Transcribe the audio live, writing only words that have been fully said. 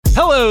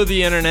Hello,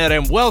 the internet,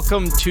 and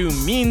welcome to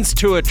Means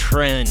to a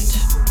Trend,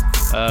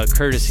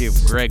 courtesy of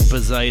Greg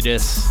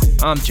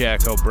Bazitis. I'm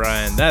Jack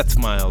O'Brien. That's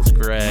Miles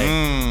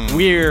Gray.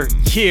 We're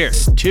here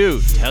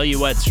to tell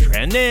you what's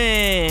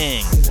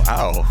trending.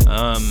 Wow.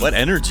 What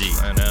energy.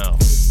 I know.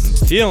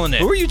 I'm feeling it.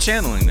 Who are you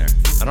channeling there?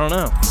 I don't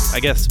know. I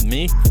guess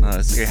me?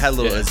 It's like I had a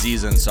little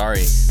Aziz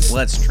Ansari.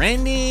 What's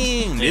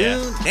trending, dude?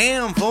 Yeah.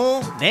 Damn,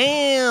 fool.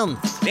 Damn,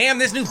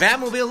 this new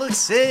Batmobile looks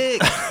sick.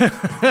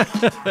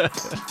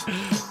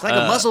 It's like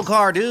a muscle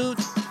car, dude.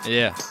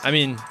 Yeah. I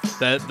mean,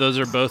 those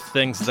are both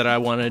things that I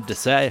wanted to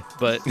say,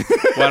 but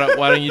why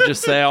don't you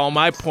just say all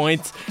my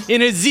points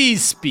in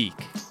Aziz speak?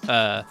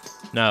 No,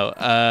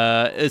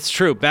 it's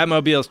true.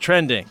 Batmobile's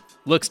trending.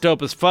 Looks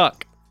dope as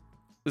fuck.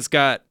 It's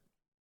got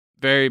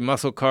very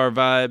muscle car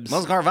vibes.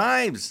 Muscle car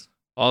vibes.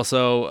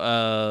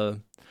 Also,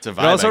 it's a vibe,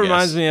 it also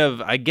reminds me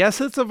of, I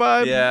guess it's a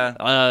vibe.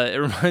 Yeah. It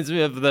reminds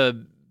me of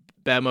the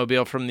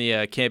Batmobile from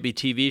the Can't Be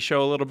TV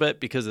show a little bit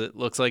because it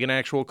looks like an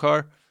actual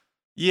car.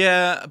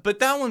 Yeah, but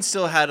that one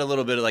still had a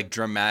little bit of like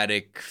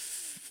dramatic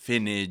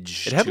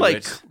finish. It had to like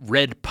it.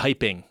 red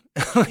piping.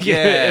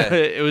 Yeah.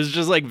 It was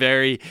just like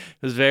very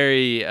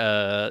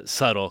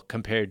subtle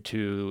compared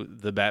to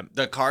the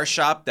The car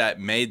shop that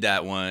made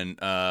that one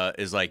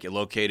is like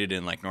located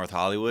in like North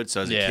Hollywood.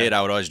 So as a kid,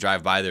 I would always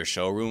drive by their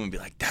showroom and be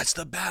like, "That's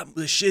the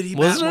shitty."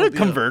 Wasn't Batmobile. it a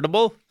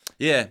convertible?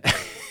 Yeah.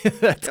 He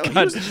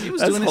was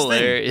doing his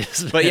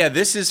hilarious. thing. But yeah,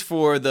 this is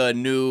for the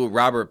new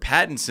Robert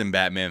Pattinson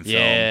Batman film.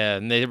 Yeah,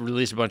 and they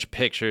released a bunch of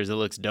pictures. It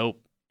looks dope.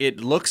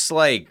 It looks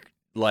like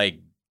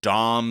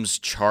Dom's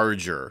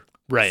Charger.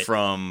 Right.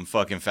 From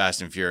fucking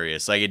Fast and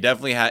Furious. Like, it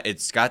definitely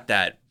it's got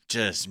that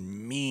just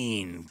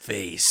mean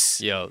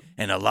face. Yo.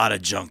 And a lot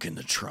of junk in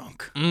the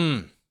trunk.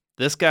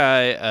 This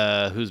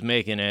guy who's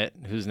making it,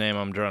 whose name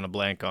I'm drawing a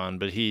blank on,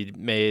 but he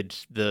made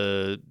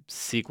the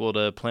sequel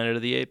to Planet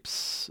of the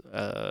Apes,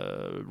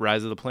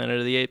 Rise of the Planet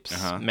of the Apes.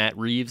 Matt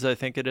Reeves, I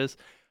think it is.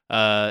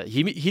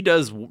 He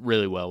does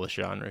really well with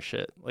genre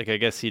shit. Like, I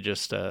guess he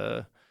just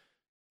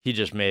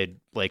made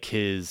like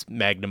his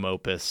magnum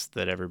opus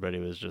that everybody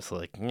was just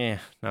like,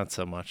 not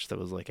so much. That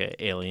was like an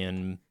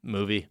alien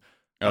movie.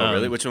 Oh,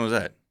 really? Which one was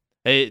that?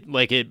 It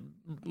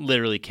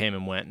literally came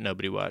and went.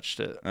 Nobody watched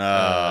it.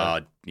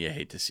 Yeah,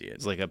 hate to see it.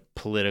 It's like a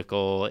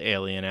political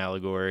alien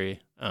allegory.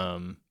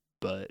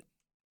 But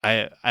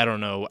I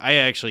don't know. I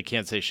actually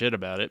can't say shit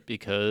about it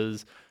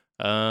because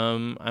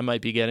I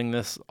might be getting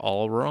this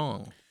all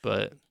wrong.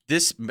 But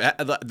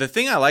the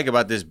thing I like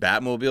about this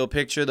Batmobile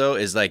picture though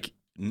is like,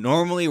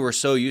 normally we're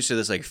so used to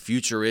this like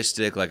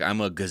futuristic, like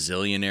I'm a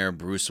gazillionaire,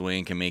 Bruce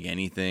Wayne can make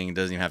anything, it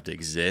doesn't even have to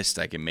exist,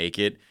 I can make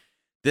it.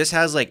 This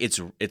has like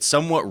it's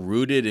somewhat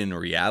rooted in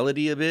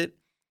reality a bit.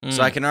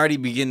 So I can already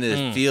begin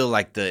to feel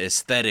like the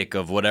aesthetic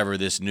of whatever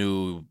this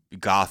new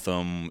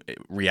Gotham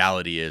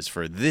reality is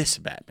for this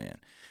Batman.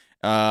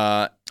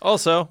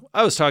 Also,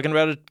 I was talking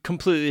about a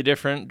completely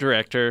different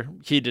director.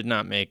 He did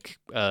not make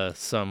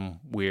some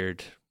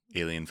weird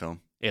alien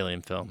film.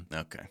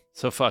 Okay.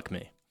 So fuck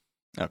me.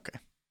 Okay.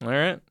 All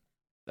right.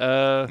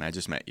 And I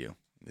just met you.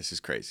 This is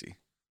crazy.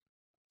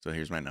 So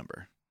here's my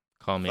number.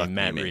 Call me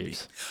Matt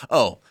Reeves.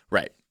 Oh,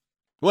 right.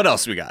 What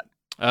else we got?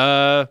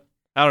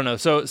 I don't know.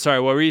 So, sorry,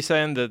 what were you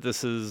saying that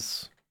this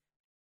is?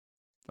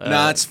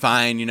 No, it's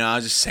fine. I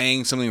was just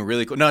saying something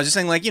really cool. No, I was just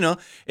saying like,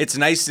 it's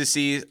nice to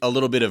see a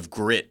little bit of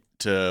grit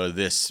to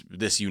this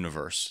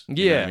universe.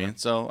 You know what I mean?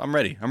 So I'm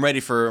ready. I'm ready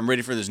for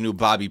this new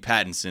Bobby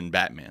Pattinson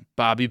Batman.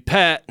 Bobby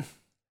Digi.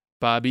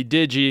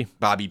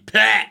 Bobby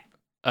Pat.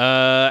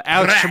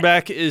 Alex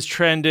Trebek is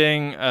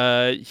trending.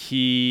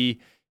 He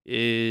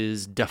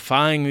is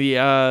defying the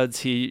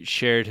odds. He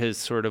shared his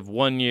sort of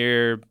 1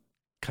 year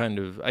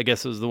I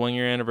guess it was the 1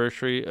 year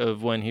anniversary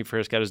of when he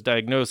first got his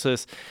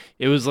diagnosis.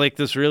 It was like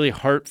this really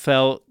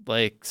heartfelt,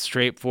 like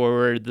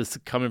straightforward, this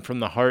coming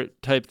from the heart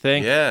type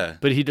thing. Yeah.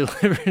 But he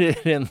delivered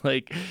it in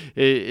like,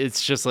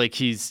 it's just like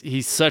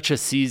he's such a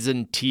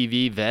seasoned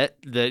TV vet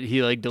that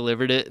he like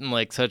delivered it in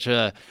like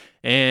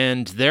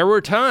and there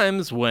were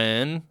times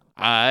when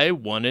I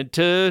wanted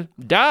to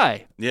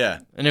die. Yeah.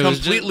 And it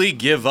completely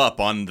give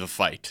up on the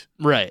fight.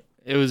 Right.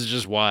 It was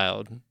just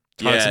wild.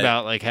 Talks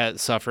about like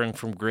suffering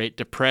from Great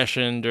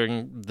Depression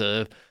during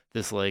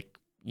this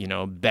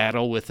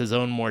battle with his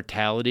own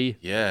mortality.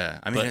 Yeah.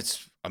 I mean,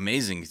 it's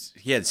amazing.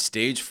 He had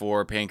stage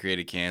 4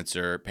 pancreatic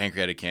cancer,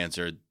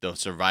 the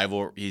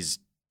survival.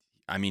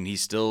 He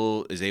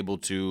still is able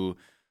to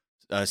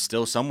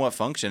still somewhat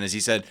function. As he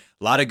said,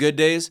 a lot of good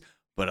days,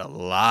 but a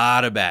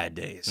lot of bad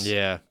days.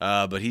 Yeah.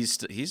 But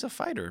he's a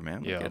fighter,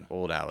 man. Yeah. Look at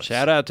old Alex.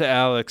 Shout out to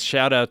Alex.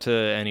 Shout out to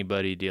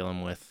anybody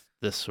dealing with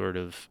this sort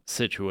of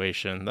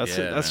situation.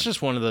 That's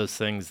just one of those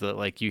things that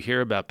like you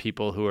hear about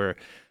people who are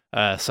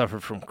suffer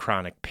from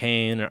chronic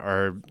pain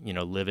or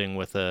living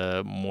with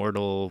a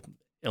mortal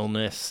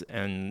illness,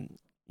 and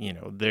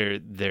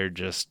they're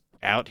just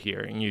out here,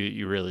 and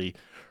you really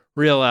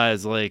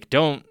realize like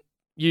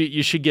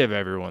you should give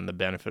everyone the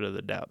benefit of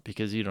the doubt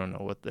because you don't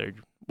know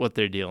what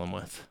they're dealing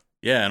with.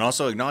 Yeah, and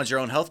also acknowledge your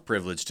own health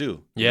privilege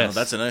too. Yes.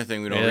 That's another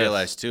thing we don't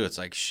realize too. It's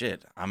like,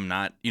 shit, I'm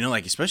not,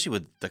 like, especially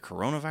with the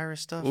coronavirus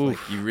stuff, like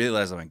you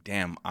realize, I'm like,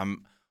 damn,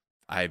 I'm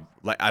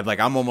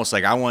almost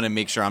like, I want to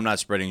make sure I'm not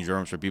spreading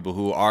germs for people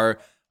who are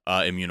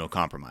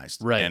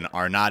immunocompromised and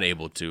are not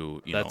able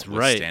to,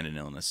 withstand an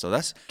illness. So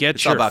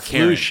it's all about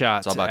flu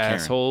shots, it's all about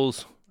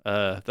assholes.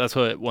 That's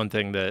one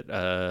thing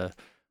that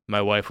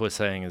my wife was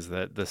saying is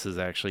that this is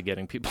actually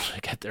getting people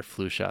to get their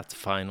flu shots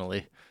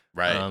finally.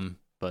 Right.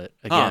 But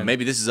again,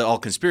 maybe this is all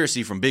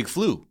conspiracy from Big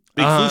Flu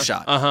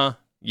shot.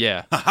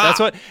 Yeah. That's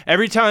what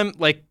every time,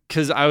 like,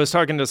 because I was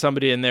talking to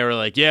somebody and they were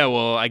like, yeah,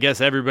 well, I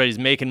guess everybody's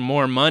making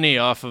more money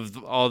off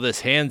of all this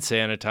hand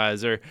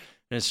sanitizer.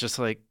 And it's just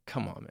like,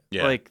 come on, man.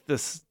 Yeah. Like,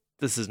 this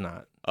is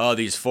not. Oh,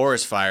 these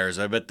forest fires.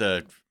 I bet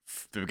the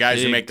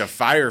guys who make the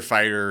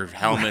firefighter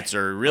helmets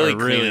are really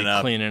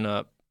cleaning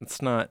up.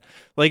 It's not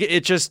like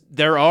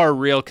there are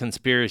real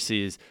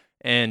conspiracies.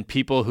 And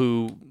people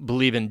who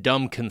believe in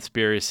dumb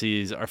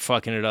conspiracies are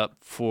fucking it up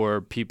for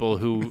people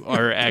who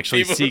are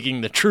actually seeking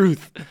the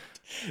truth.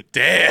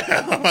 Damn,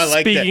 I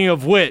like that. Speaking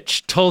of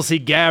which, Tulsi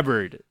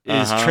Gabbard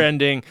is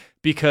trending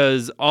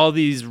because all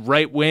these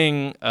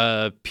right-wing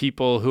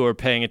people who are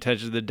paying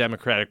attention to the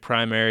Democratic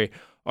primary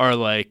are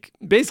like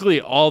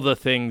basically all the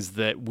things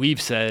that we've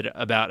said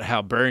about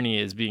how Bernie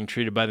is being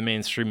treated by the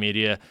mainstream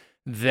media.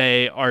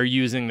 They are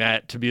using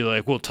that to be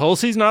like, well,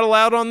 Tulsi's not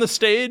allowed on the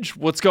stage?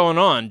 What's going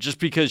on? Just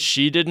because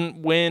she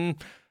didn't win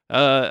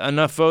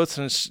enough votes?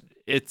 And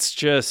it's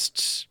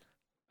just,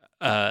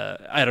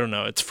 I don't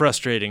know. It's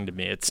frustrating to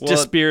me. It's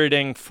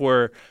dispiriting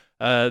for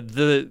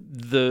the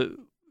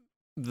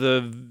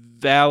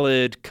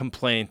valid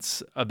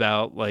complaints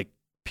about like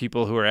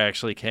people who are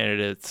actually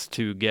candidates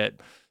to get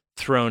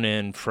thrown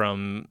in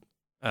from,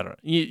 I don't know.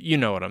 You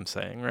know what I'm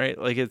saying, right?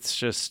 Like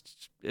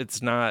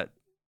it's not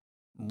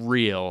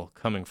real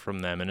coming from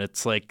them, and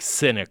it's like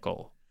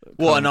cynical.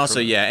 Well, and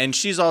also, and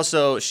she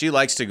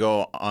likes to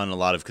go on a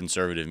lot of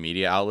conservative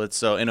media outlets,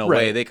 so in a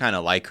way they kind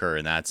of like her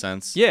in that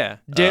sense. Yeah,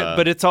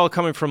 but it's all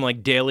coming from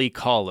like Daily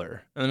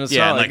Caller, and it's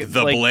not like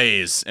The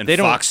Blaze and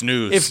Fox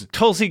News. If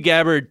Tulsi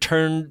Gabbard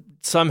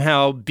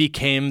somehow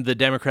became the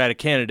Democratic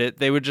candidate,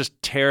 they would just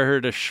tear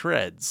her to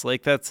shreds.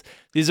 Like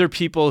these are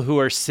people who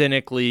are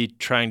cynically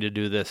trying to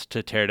do this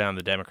to tear down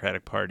the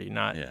Democratic Party,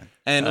 not. Yeah.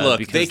 And look,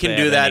 they can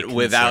do that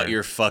without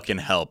your fucking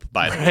help,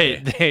 by the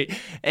way.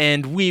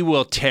 And we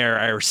will tear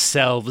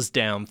ourselves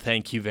down.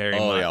 Thank you very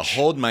much. Oh yeah,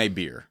 hold my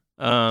beer.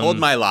 Hold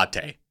my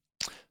latte.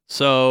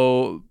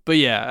 So, but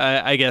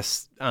yeah, I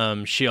guess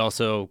she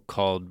also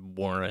called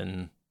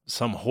Warren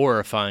some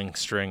horrifying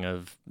string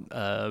of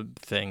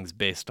things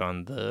based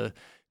on the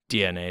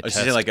DNA test.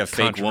 She said like a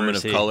fake woman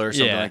of color or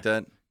something like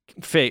that?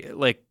 Fake,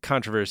 like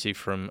controversy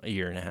from a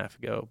year and a half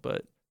ago.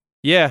 But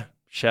yeah,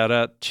 shout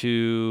out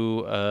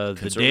to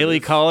the Daily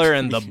Caller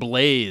and the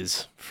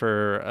Blaze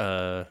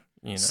for,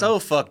 So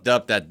fucked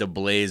up that the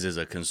Blaze is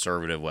a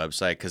conservative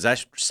website, because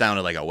that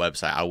sounded like a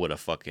website I would have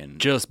fucking...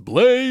 Just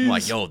Blaze! I'm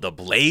like, yo, the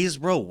Blaze,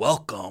 bro?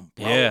 Welcome,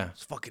 bro. Yeah.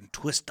 It's fucking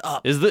twist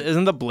up.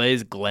 Isn't the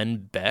Blaze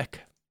Glenn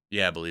Beck?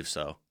 Yeah, I believe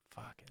so.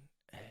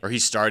 Or he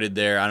started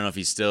there. I don't know if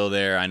he's still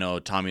there. I know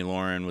Tommy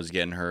Lauren was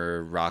getting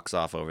her rocks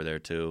off over there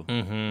too.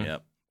 Mm-hmm.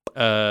 Yep.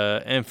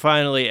 And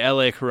finally,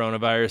 LA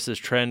coronavirus is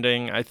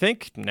trending, I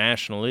think,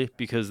 nationally,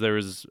 because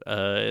there's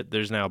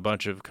now a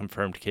bunch of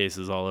confirmed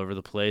cases all over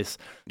the place.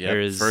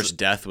 Yeah. First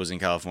death was in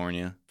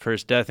California.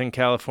 First death in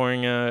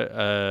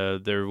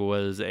California. There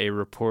was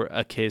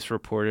a case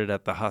reported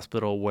at the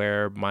hospital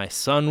where my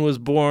son was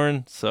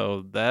born.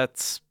 So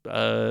that's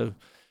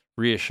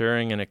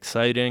reassuring and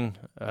exciting.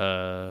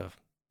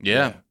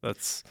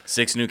 That's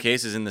 6 new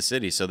cases in the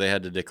city, so they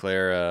had to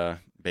declare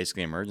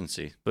basically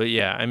emergency. But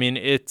yeah, I mean,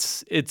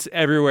 it's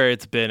everywhere.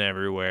 It's been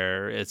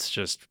everywhere. It's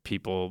just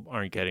people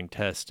aren't getting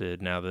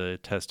tested now. The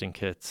testing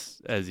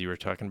kits, as you were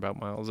talking about,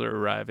 Miles, are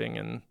arriving,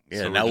 and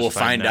so now we'll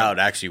find out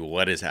actually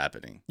what is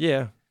happening.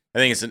 Yeah, I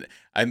think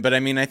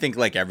I think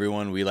like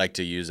everyone, we like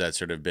to use that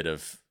sort of bit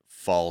of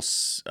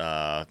false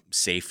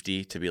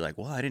safety to be like,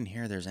 well, I didn't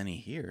hear there's any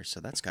here, so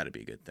that's got to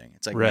be a good thing.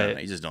 It's like, no,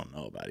 you just don't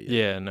know about it yet.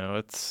 Yeah, no,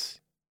 it's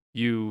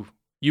you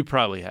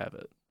probably have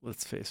it.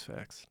 Let's face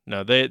facts.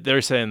 No,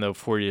 they're saying though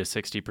 40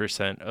 to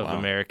 60% of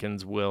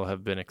Americans will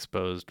have been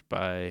exposed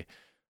by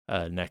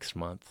next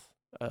month.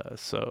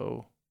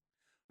 So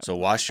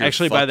wash your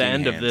actually by the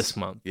end hands. of this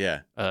month. Yeah.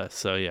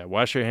 So yeah,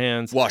 wash your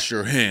hands. Wash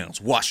your hands.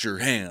 Wash your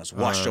hands.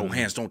 Wash your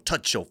hands. Don't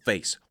touch your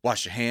face.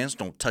 Wash your hands.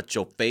 Don't touch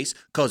your face,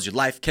 cause your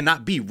life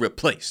cannot be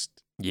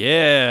replaced.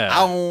 Yeah.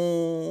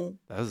 Ow.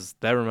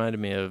 That reminded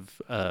me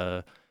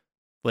of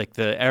like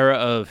the era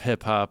of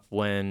hip hop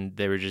when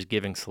they were just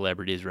giving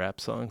celebrities rap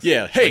songs.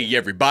 Yeah. Hey,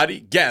 everybody,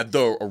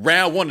 gather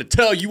around. Want to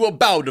tell you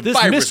about the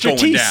virus Mr. going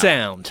T down.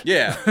 sound.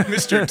 Yeah,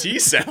 Mr. T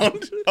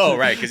sound. Oh,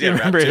 right, because you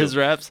remember his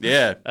raps.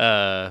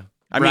 Yeah.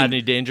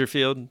 Rodney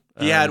Dangerfield.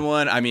 He had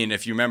one. I mean,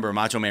 if you remember,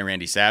 Macho Man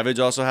Randy Savage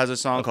also has a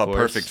song called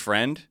 "Perfect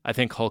Friend." I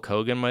think Hulk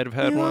Hogan might have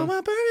had one. You are my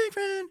perfect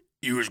friend.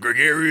 He was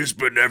gregarious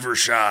but never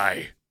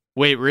shy.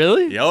 Wait,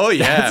 really? Oh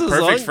yeah,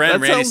 Perfect Friend, that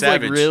Randy sounds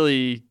Savage. Like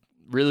really,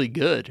 really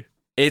good.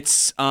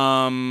 It's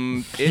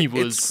he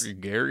was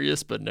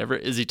gregarious, but never.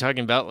 Is he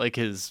talking about like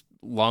his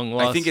long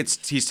lost? I think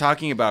he's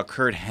talking about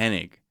Kurt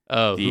Hennig,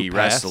 the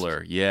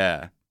wrestler.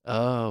 Yeah.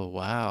 Oh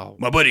wow.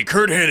 My buddy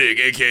Kurt Hennig,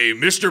 aka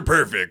Mr.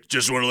 Perfect.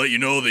 Just want to let you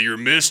know that you're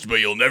missed, but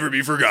you'll never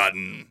be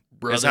forgotten.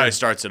 Brother. That's how he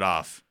starts it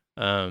off.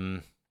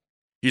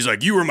 He's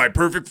like, you were my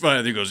perfect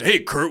friend. He goes, hey,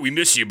 Kurt, we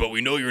miss you, but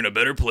we know you're in a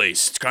better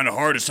place. It's kind of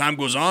hard as time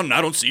goes on, and I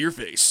don't see your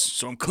face.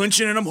 So I'm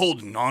clinching and I'm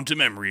holding on to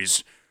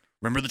memories.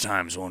 Remember the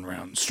times one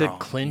round strong.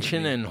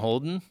 Clinching and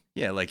holding?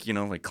 Yeah, like,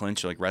 like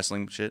clinch, like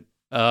wrestling shit.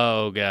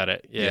 Oh, got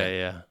it. Yeah.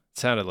 It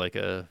sounded like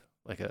a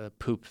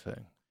poop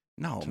thing.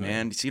 No,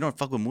 man. So you don't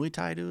fuck with Muay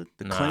Thai, dude?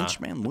 The clinch,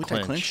 man? Muay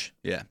Thai clinch?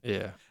 Yeah.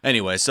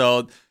 Anyway,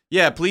 so...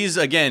 yeah, please,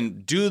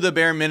 again, do the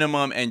bare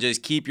minimum and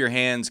just keep your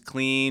hands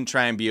clean.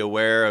 Try and be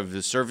aware of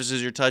the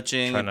surfaces you're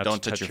touching.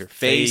 Don't touch your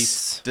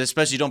face.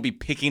 Especially don't be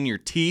picking your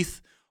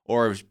teeth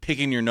or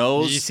picking your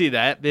nose. Did you see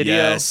that video?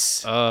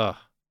 Yes.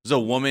 There's a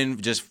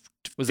woman just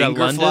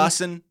finger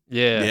flossing.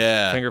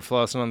 Yeah. Finger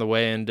flossing on the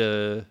way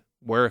into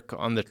work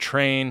on the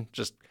train.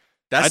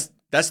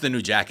 That's the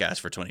new Jackass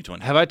for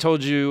 2020. Have I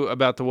told you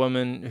about the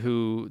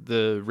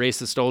the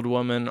racist old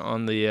woman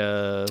on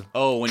the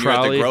when trolley? You were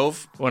at the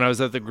Grove? When I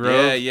was at the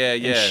Grove. Yeah.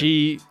 And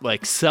she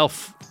like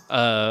self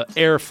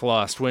air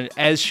flossed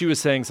as she was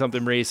saying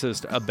something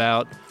racist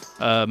about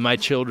my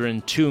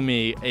children to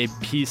me. A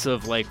piece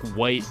of like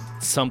white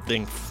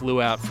something flew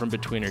out from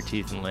between her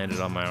teeth and landed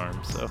on my arm.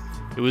 So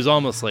it was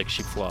almost like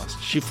she flossed.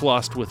 She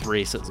flossed with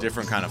racism.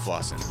 Different kind of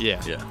flossing.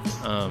 Yeah.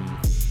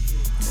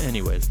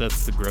 Anyways,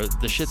 that's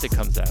the shit that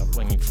comes out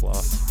when you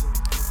floss.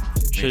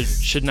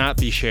 Should not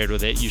be shared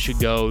with it. You should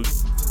go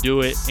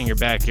do it in your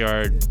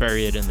backyard,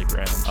 bury it in the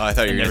ground. Oh, I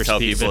thought you were going to tell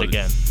people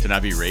to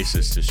not be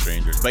racist to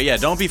strangers. But yeah,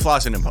 don't be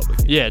flossing in public.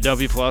 Yeah, don't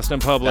be flossing in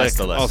public. That's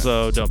the lesson.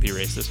 Also, don't be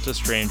racist to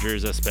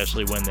strangers,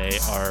 especially when they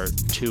are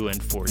 2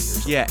 and 4 years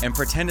old. Yeah, and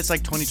pretend it's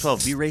like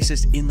 2012. Be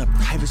racist in the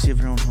privacy of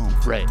your own home.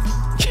 Right.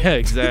 Yeah,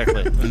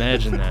 exactly.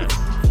 Imagine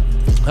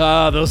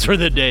that. Those were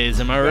the days.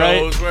 Am I right?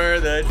 Those were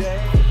the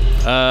days.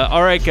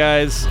 All right,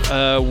 guys.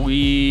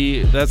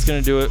 That's going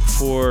to do it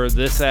for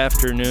this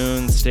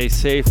afternoon. Stay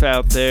safe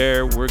out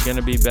there. We're going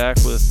to be back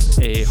with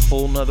a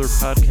whole nother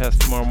podcast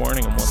tomorrow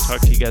morning, and we'll talk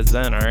to you guys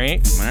then, all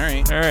right?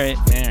 All right.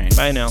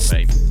 Bye now.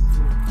 Bye.